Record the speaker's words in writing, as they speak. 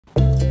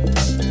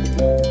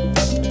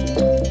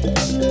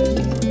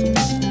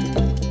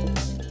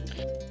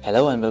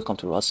Hello and welcome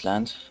to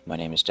Rustland. My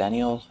name is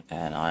Daniel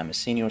and I'm a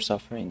senior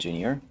software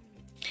engineer.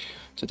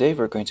 Today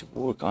we're going to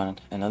work on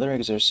another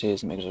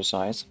exercism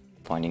exercise,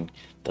 finding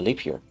the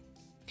leap year.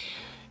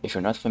 If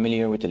you're not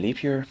familiar with the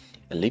leap year,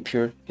 a leap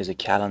year is a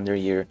calendar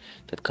year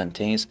that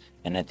contains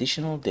an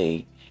additional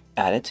day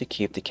added to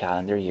keep the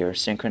calendar year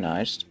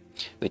synchronized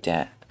with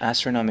the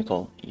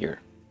astronomical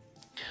year.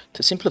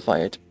 To simplify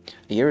it,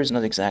 a year is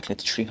not exactly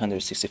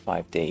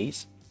 365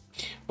 days,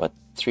 but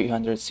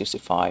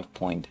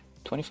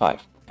 365.25.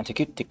 And to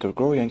keep the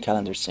Gregorian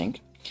calendar sync,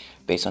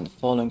 based on the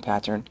following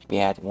pattern, we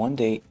add one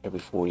day every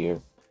 4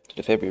 years to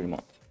the February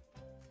month.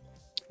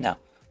 Now,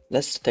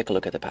 let's take a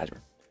look at the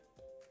pattern.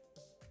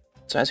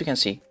 So as you can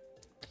see,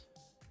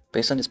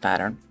 based on this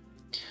pattern,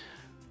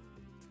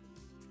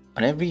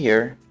 on every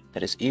year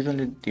that is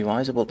evenly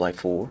divisible by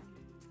 4,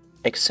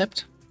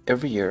 except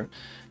every year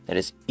that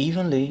is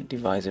evenly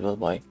divisible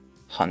by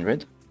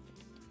 100,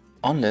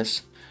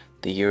 unless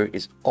the year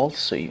is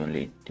also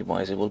evenly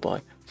divisible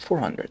by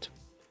 400.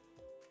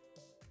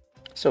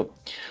 So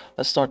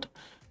let's start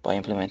by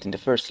implementing the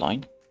first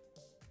line.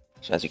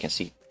 So as you can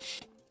see,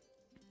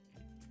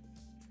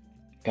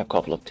 we have a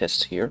couple of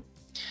tests here,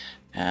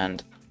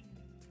 and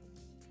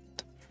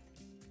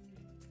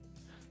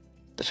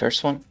the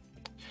first one,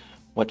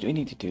 what we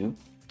need to do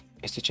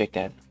is to check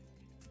that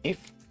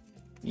if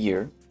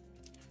year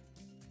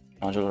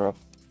modular of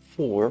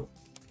 4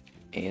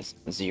 is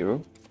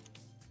 0,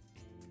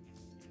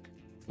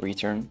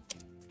 return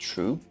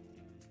true,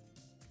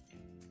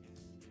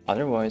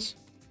 otherwise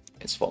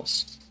it's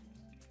false.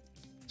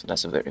 So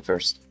that's the very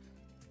first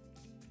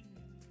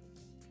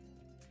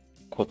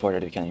code part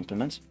that we can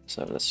implement.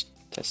 So let's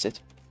test it.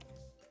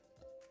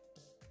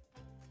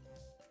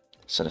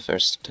 So the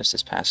first test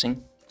is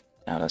passing.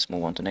 Now let's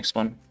move on to the next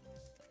one.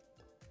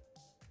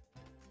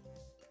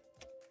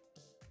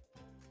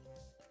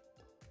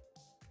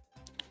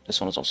 This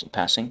one is also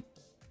passing.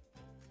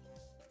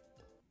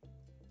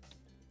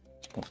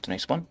 Move to the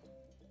next one.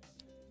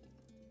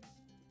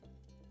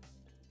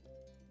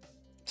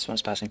 This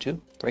one's passing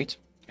too. Great.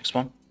 Next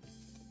one.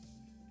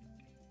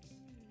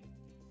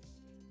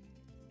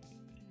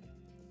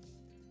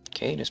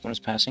 Okay, this one is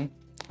passing.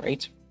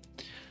 Great.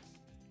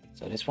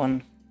 So this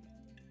one.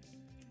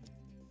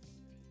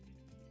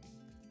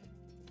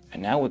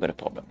 And now we've got a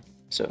problem.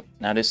 So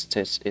now this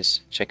test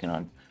is checking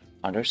on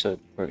under, so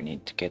we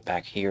need to get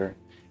back here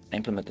and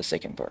implement the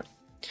second part.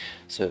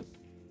 So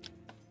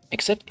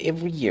except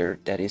every year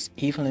that is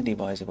evenly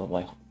divisible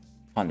by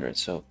 100.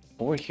 So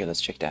over here, let's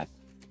check that.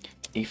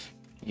 If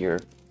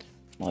year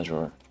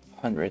modular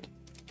 100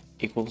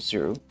 equals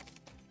 0,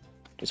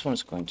 this one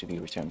is going to be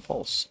returned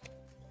false.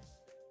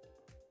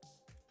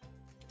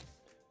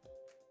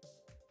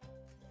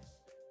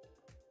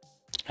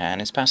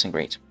 And it's passing.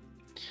 Great.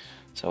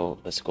 So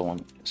let's move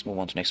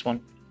on to the next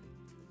one.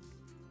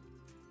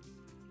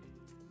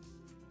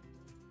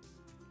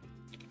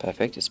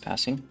 Perfect, it's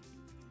passing.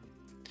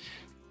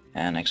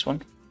 And next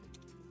one.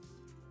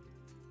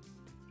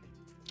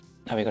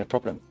 Now we got a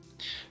problem.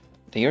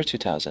 The year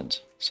 2000.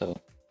 So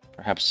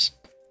perhaps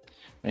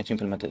we need to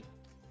implement the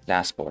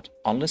last part,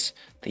 unless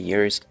the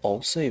year is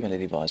also evenly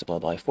divisible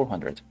by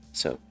 400.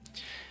 So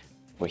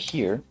over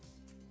here,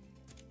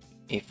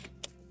 if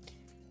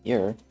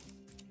year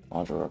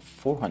modular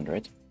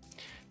 400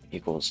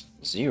 equals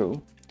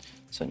 0,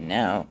 so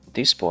now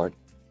this part,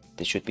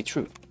 this should be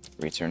true.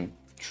 Return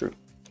true.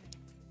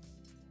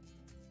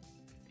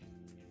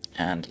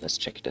 And let's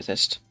check the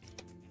test.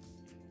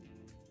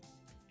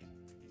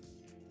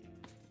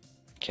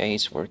 Okay,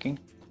 it's working.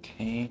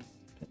 Okay,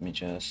 let me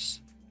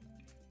just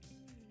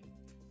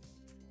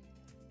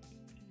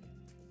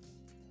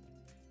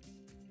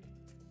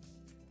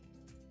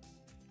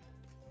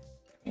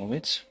move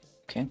it.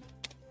 Okay,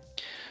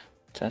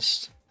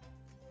 test.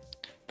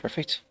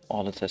 Perfect.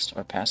 All the tests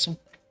are passing.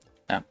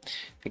 Now,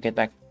 if we get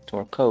back to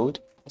our code,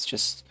 let's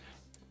just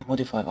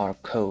modify our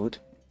code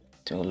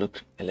to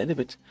look a little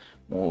bit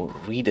more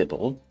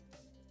readable.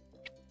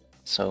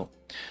 So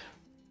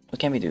what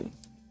can we do?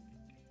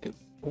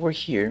 Over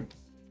here,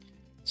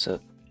 so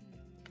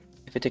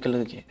if we take a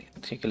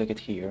look at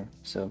here,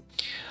 so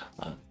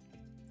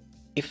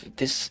if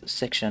this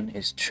section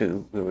is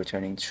true, we're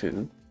returning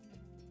true.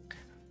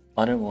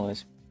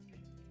 Otherwise,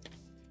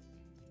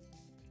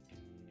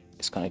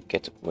 it's gonna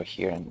get over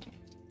here and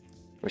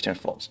return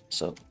false.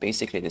 So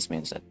basically this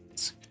means that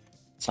it's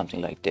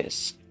something like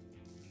this.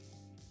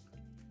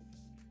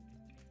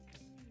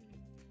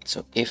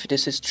 So if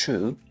this is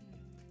true,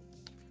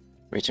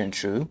 return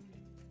true,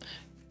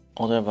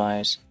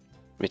 otherwise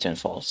return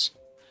false.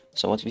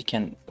 So what we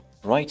can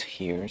write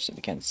here, so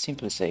we can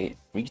simply say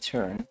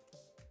return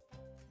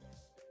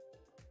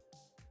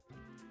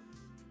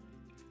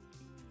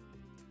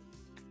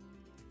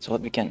so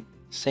what we can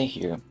say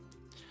here,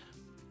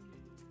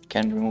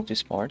 can remove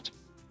this part,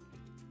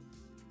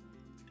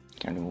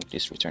 can remove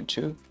this return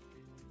to,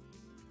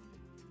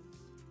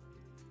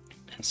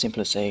 and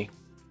simply say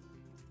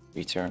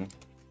return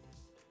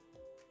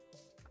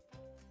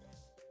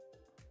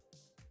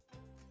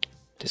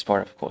this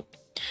part of code.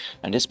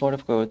 And this part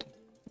of code,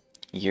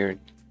 year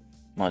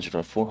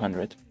modulo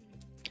 400.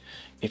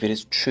 If it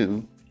is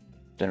true,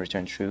 then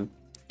return true,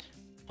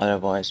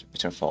 otherwise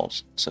return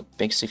false. So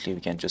basically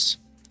we can just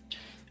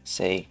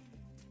say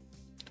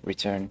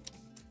return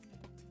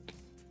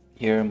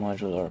year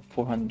modular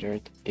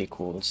 400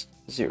 equals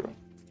 0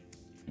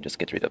 and just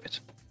get rid of it.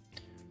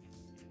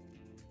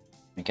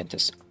 We can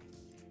test it.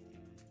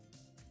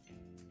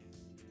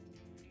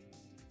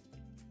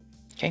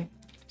 Okay,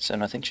 so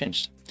nothing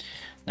changed.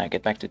 Now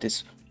getting back to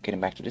this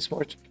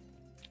board,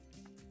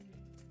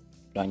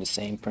 applying the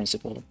same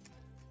principle,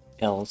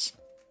 else,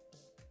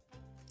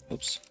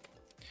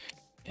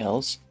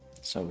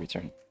 so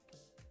return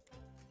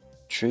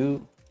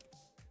true.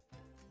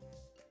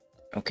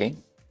 Okay,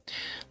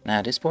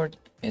 now this board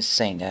is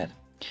saying that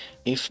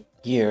if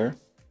year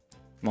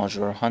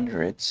modular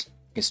hundreds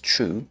is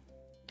true,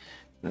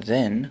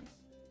 then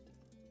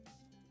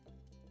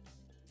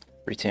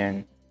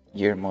return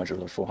year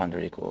modular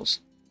 400 equals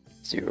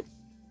 0.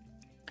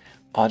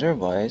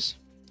 Otherwise,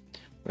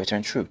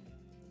 return true.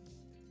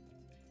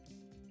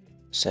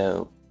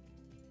 So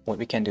what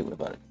we can do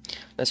about it?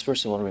 Let's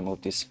first of all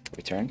remove this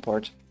return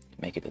part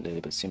to make it a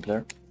little bit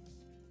simpler.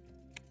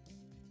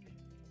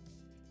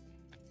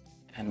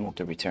 And move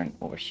the return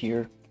over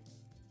here.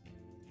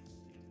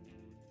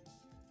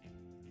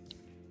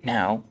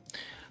 Now,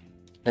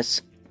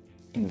 let's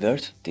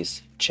invert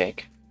this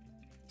check.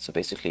 So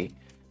basically,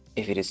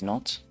 if it is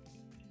not,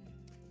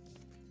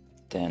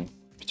 then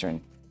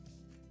return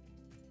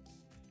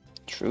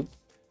true.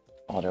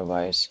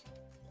 Otherwise,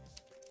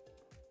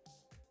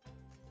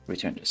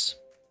 return this.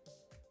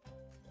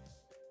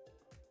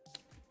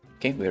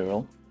 Okay, we're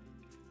all.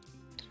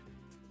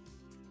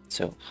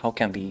 So how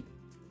can we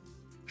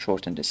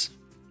shorten this?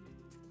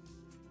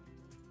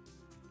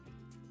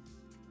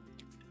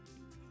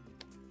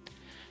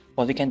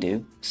 What we can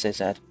do says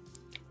that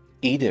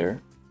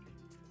either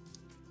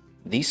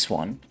this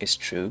one is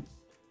true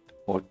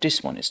or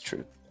this one is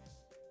true.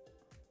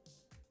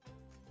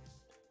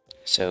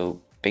 So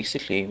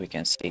basically we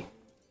can say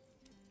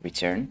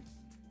return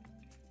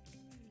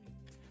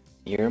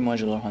year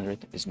modular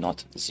 100 is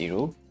not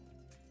 0,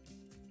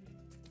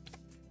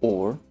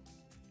 or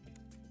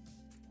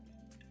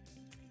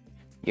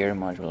year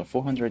modular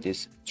 400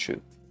 is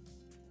true.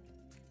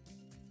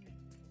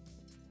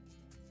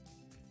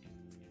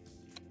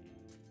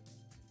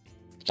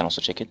 You can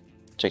also check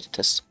the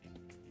test.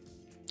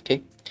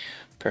 Okay,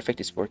 perfect,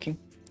 it's working.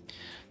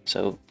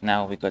 So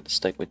now we got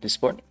stuck with this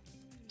board.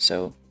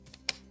 So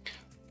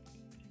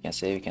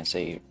we can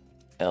say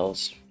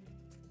else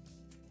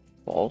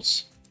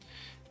false.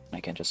 I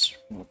can just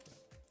move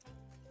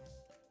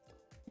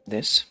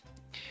this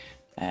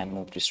and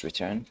move this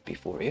return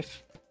before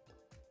if.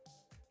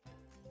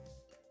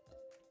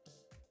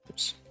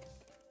 Oops.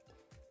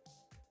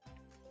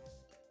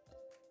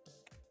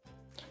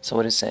 So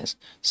what it says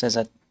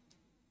that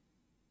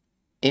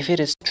if it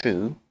is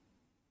true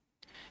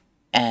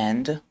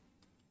and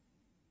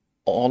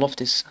all of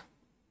these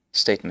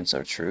statements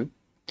are true,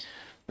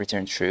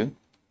 return true,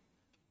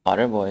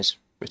 otherwise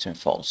return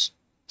false.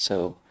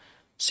 So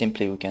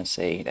simply we can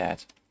say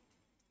that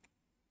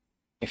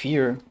if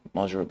year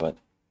modular but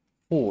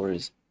 4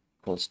 is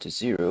equals to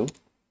 0,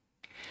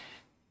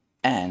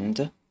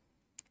 and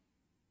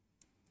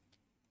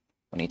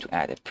we need to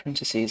add a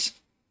parentheses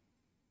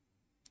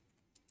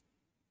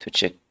to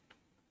check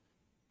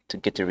to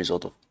get the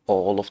result of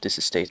all of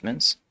these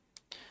statements,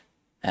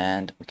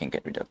 and we can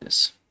get rid of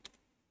this.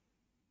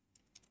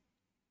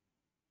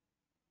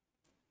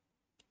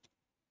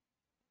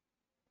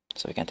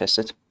 So we can test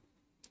it,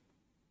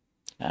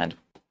 and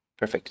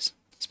perfect,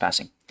 it's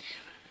passing.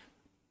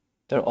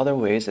 There are other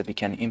ways that we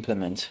can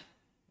implement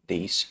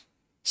these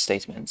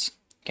statements.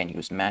 You can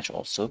use match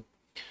also.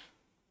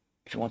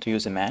 If you want to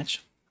use a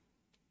match,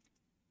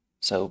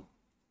 so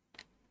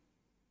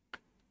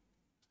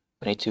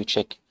we need to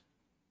check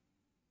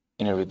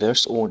in a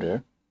reverse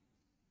order,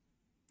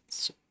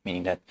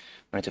 meaning that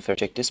we need to first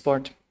check this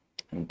part,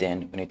 and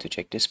then we need to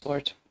check this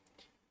part,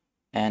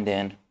 and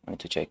then we need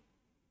to check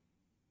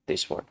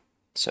this part.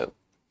 So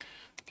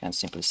you can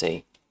simply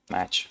say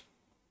match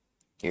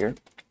here,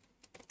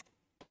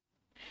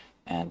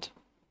 and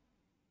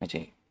we need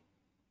to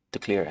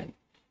declare a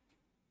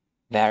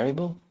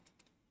variable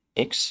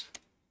x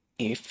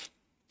if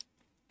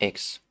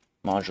x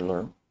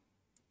modular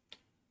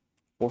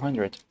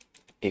 400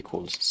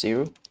 equals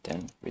 0,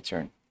 then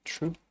return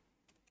true.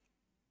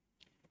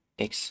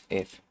 X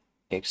if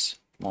x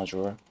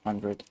modular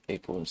 100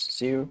 equals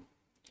 0,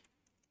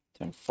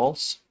 return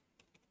false.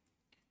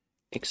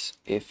 X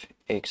if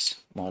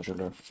x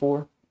modular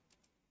 4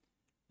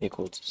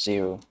 equals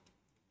 0,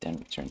 then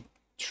return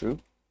true.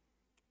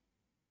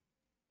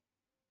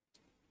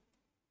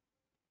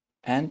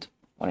 And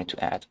I need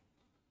to add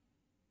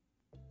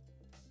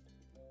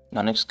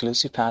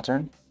non-exclusive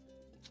pattern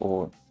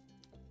for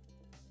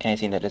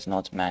anything that is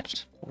not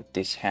matched with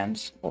these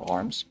hands or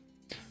arms.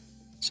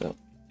 So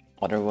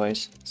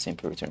otherwise,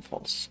 simply return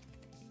false.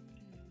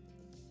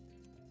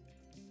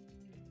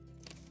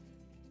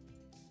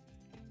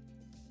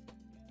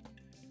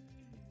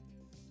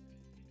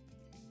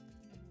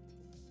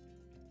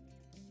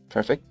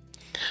 Perfect.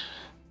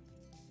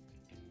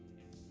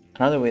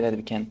 Another way that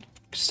we can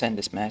extend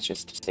this match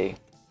is to say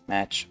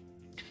match.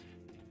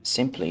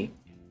 Simply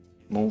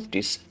move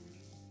these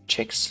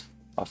checks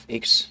of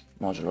x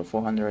modulo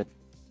 400,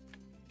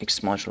 x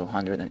modulo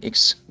 100, and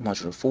x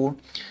modulo 4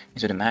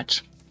 into the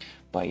match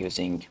by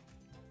using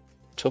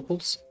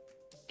tuples.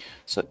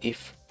 So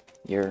if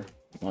your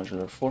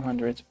modulo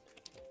 400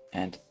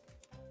 and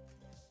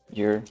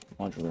your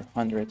modulo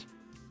 100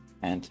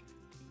 and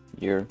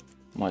your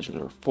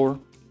modulo 4,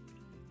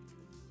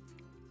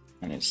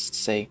 and let's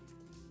say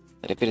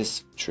that if it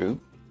is true,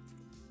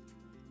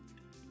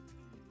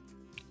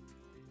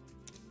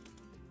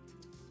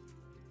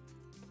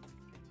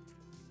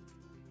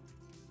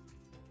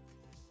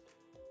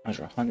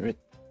 modulo 100,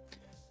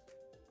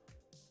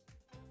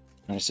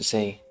 and let's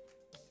say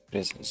it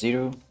is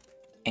 0,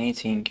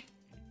 anything,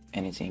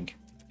 and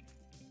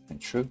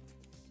true,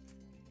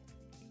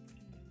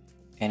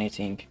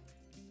 anything,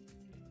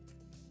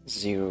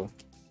 0,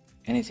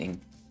 anything,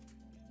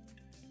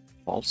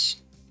 false,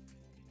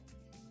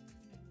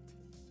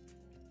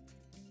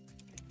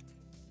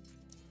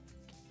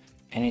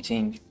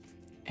 anything,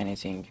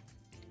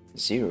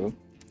 0,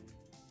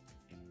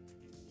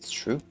 it's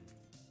true,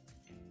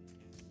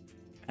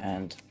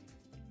 and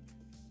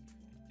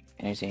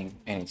anything,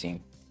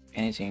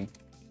 and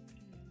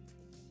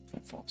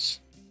false.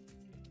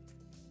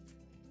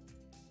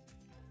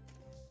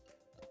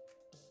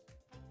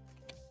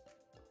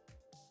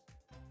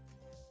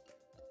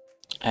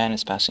 And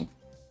it's passing.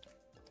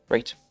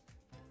 Great.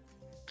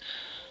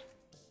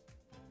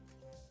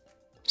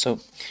 So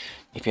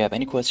if you have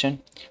any question,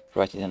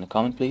 write it in the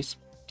comment please.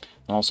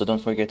 And also don't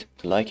forget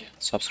to like,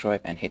 subscribe,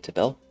 and hit the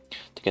bell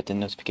to get the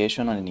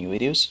notification on the new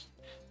videos.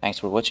 Thanks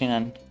for watching,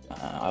 and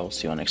I will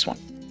see you on the next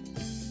one.